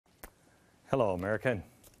Hello, America.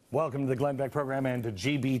 Welcome to the Glenn Beck program and to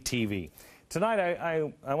GBTV. Tonight,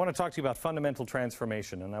 I want to talk to you about fundamental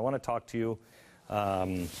transformation, and I want to talk to you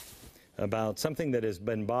about something that has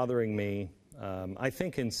been bothering me, I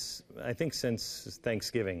think since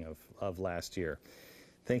Thanksgiving of last year.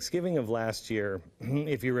 Thanksgiving of last year,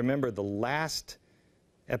 if you remember the last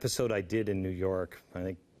episode I did in New York, I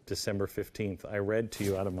think December 15th, I read to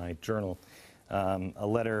you out of my journal a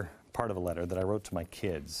letter, part of a letter that I wrote to my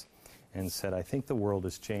kids and said, I think the world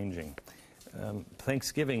is changing.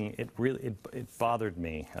 Thanksgiving, it bothered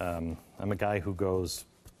me. I'm a guy who goes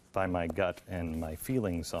by my gut and my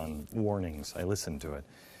feelings on warnings. I listen to it.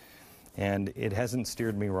 And it hasn't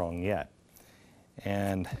steered me wrong yet.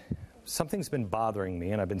 And something's been bothering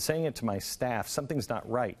me, and I've been saying it to my staff, something's not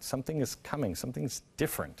right, something is coming, something's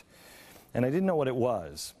different. And I didn't know what it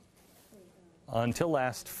was until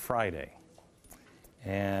last Friday.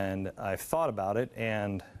 And I thought about it,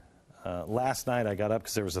 and last night I got up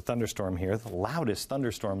because there was a thunderstorm here, the loudest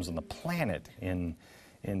thunderstorms on the planet in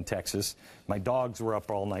Texas. My dogs were up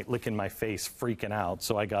all night licking my face, freaking out,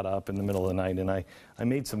 so I got up in the middle of the night and I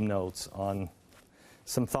made some notes on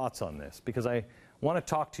some thoughts on this, because I want to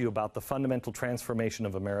talk to you about the fundamental transformation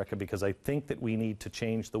of America, because I think that we need to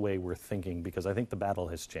change the way we're thinking, because I think the battle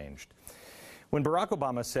has changed. When Barack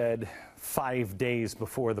Obama said 5 days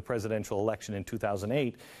before the presidential election in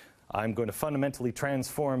 2008, I'm going to fundamentally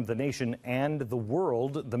transform the nation and the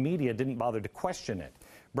world, the media didn't bother to question it,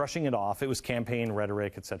 brushing it off. It was campaign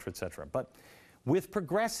rhetoric, et cetera, et cetera. But with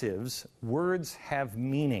progressives, words have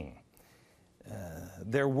meaning.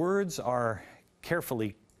 Their words are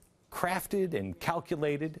carefully crafted and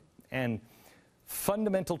calculated, and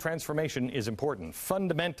fundamental transformation is important.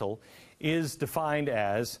 Fundamental is defined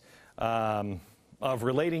as of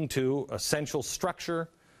relating to essential structure,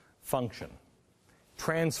 function.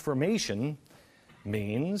 Transformation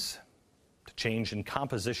means to change in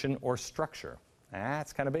composition or structure.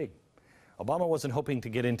 That's kind of big. Obama wasn't hoping to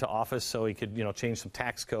get into office so he could, change some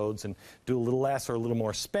tax codes and do a little less or a little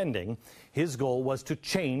more spending. His goal was to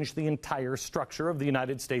change the entire structure of the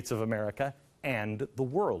United States of America and the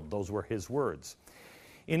world. Those were his words.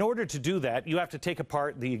 In order to do that, you have to take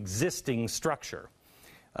apart the existing structure.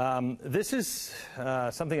 This is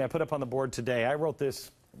something I put up on the board today. I wrote this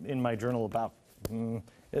in my journal about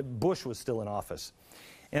Bush was still in office.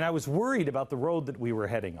 And I was worried about the road that we were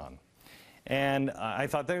heading on. And I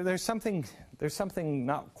thought there's something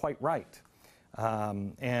not quite right.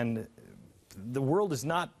 And the world is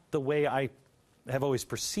not the way I have always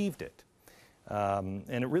perceived it. And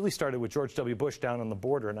it really started with George W. Bush down on the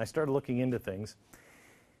border, and I started looking into things.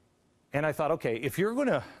 And I thought, okay, if you're going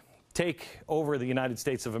to take over the United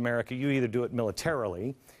States of America, you either do it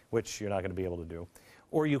militarily, which you're not going to be able to do,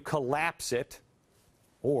 or you collapse it,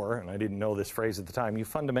 or, and I didn't know this phrase at the time, you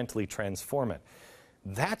fundamentally transform it.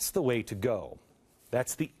 That's the way to go.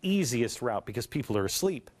 That's the easiest route because people are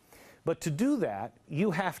asleep. But to do that,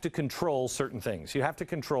 you have to control certain things. You have to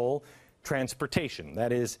control transportation.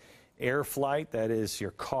 That is air flight, that is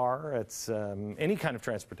your car, it's any kind of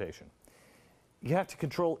transportation. You have to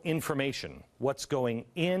control information, what's going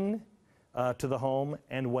in to the home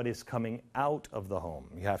and what is coming out of the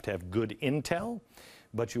home. You have to have good intel,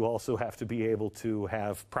 but you also have to be able to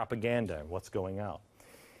have propaganda, what's going out.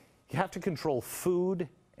 You have to control food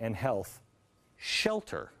and health,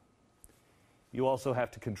 shelter. You also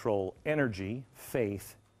have to control energy,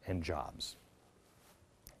 faith, and jobs.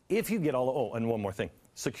 If you get all, and one more thing,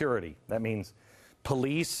 security. That means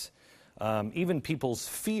police, even people's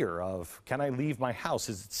fear of, can I leave my house?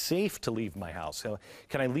 Is it safe to leave my house?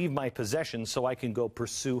 Can I leave my possessions so I can go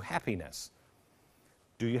pursue happiness?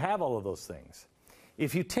 Do you have all of those things?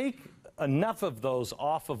 If you take enough of those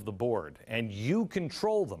off of the board and you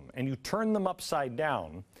control them and you turn them upside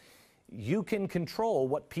down, you can control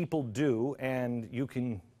what people do and you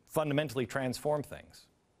can fundamentally transform things.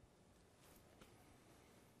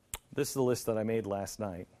 This is the list that I made last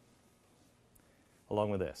night, along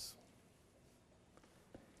with this.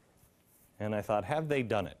 And I thought, have they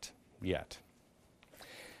done it yet?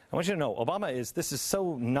 I want you to know, this is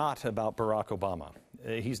so not about Barack Obama.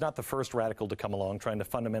 He's not the first radical to come along trying to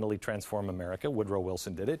fundamentally transform America. Woodrow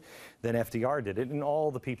Wilson did it, then FDR did it, and all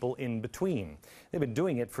the people in between. They've been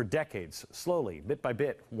doing it for decades, slowly, bit by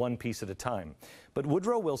bit, one piece at a time. But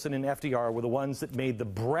Woodrow Wilson and FDR were the ones that made the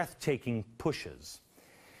breathtaking pushes.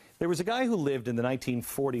 There was a guy who lived in the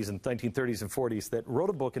 1940s and 1930s and 40s that wrote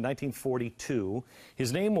a book in 1942.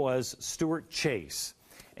 His name was Stuart Chase.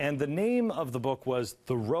 And the name of the book was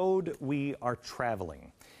The Road We Are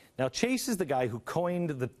Traveling. Now, Chase is the guy who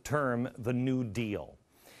coined the term the New Deal.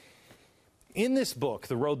 In this book,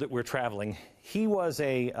 The Road That We're Traveling, he was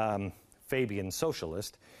a Fabian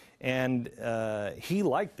socialist, and he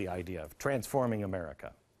liked the idea of transforming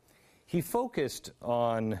America. He focused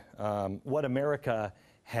on what America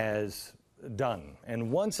has done.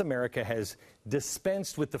 And once America has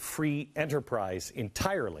dispensed with the free enterprise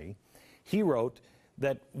entirely, he wrote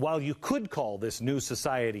that while you could call this new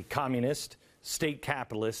society communist, state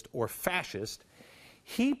capitalist, or fascist,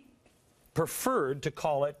 he preferred to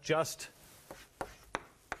call it just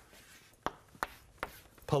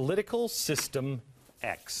political system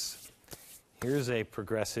X. Here's a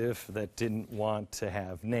progressive that didn't want to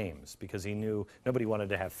have names because he knew nobody wanted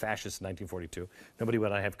to have fascists in 1942. Nobody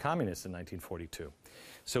wanted to have communists in 1942.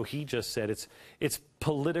 So he just said it's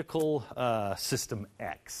political system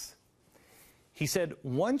X. He said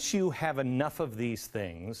once you have enough of these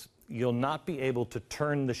things, you'll not be able to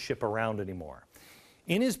turn the ship around anymore.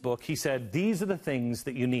 In his book, he said these are the things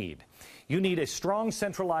that you need. You need a strong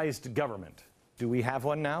centralized government. Do we have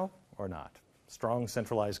one now or not? Strong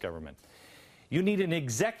centralized government. You need an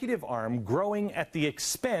executive arm growing at the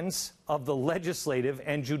expense of the legislative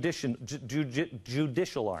and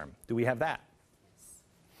judicial arm. Do we have that?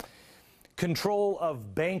 Yes. Control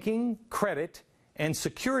of banking, credit, and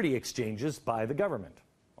security exchanges by the government.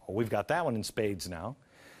 Oh, we've got that one in spades now.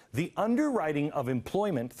 The underwriting of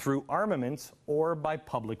employment through armaments or by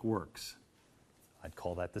public works. I'd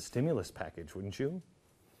call that the stimulus package, wouldn't you?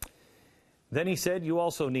 Then he said you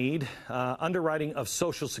also need underwriting of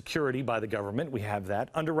Social Security by the government. We have that.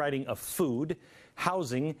 Underwriting of food,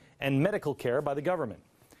 housing, and medical care by the government.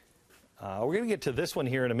 We're going to get to this one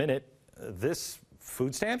here in a minute. This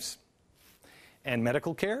food stamps and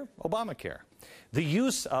medical care, Obamacare. The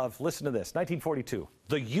use of, listen to this, 1942,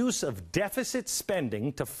 the use of deficit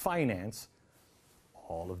spending to finance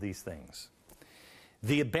all of these things.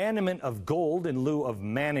 The abandonment of gold in lieu of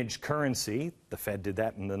managed currency. The Fed did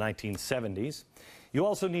that in the 1970s. You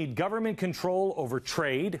also need government control over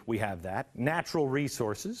trade. We have that. Natural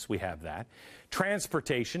resources. We have that.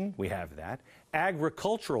 Transportation. We have that.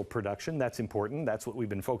 Agricultural production. That's important. That's what we've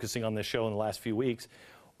been focusing on this show in the last few weeks.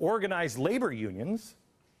 Organized labor unions.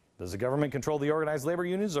 Does the government control the organized labor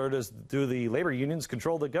unions, or do the labor unions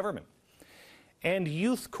control the government? And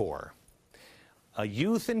Youth Corps. A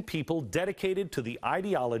youth and people dedicated to the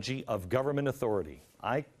ideology of government authority.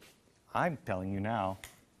 I'm telling you now,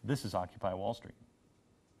 this is Occupy Wall Street.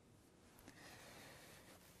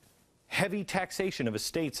 Heavy taxation of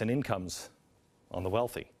estates and incomes on the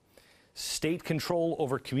wealthy. State control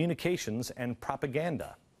over communications and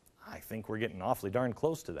propaganda. I think we're getting awfully darn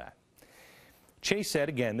close to that. Chase said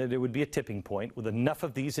again that there would be a tipping point with enough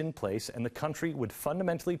of these in place and the country would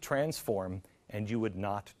fundamentally transform and you would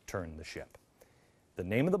not turn the ship. The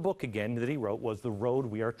name of the book, again, that he wrote was The Road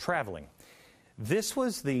We Are Traveling. This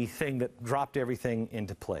was the thing that dropped everything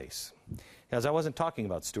into place. As I wasn't talking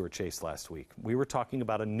about Stuart Chase last week. We were talking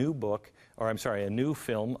about a new book, or I'm sorry, a new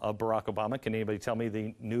film of Barack Obama. Can anybody tell me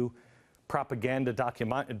the new propaganda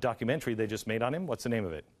documentary they just made on him? What's the name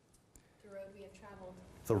of it? The Road We Have Traveled.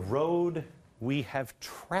 The Road We Have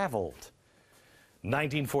Traveled.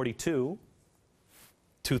 1942,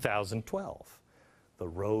 2012. The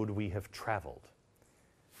Road We Have Traveled.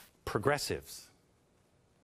 Progressives,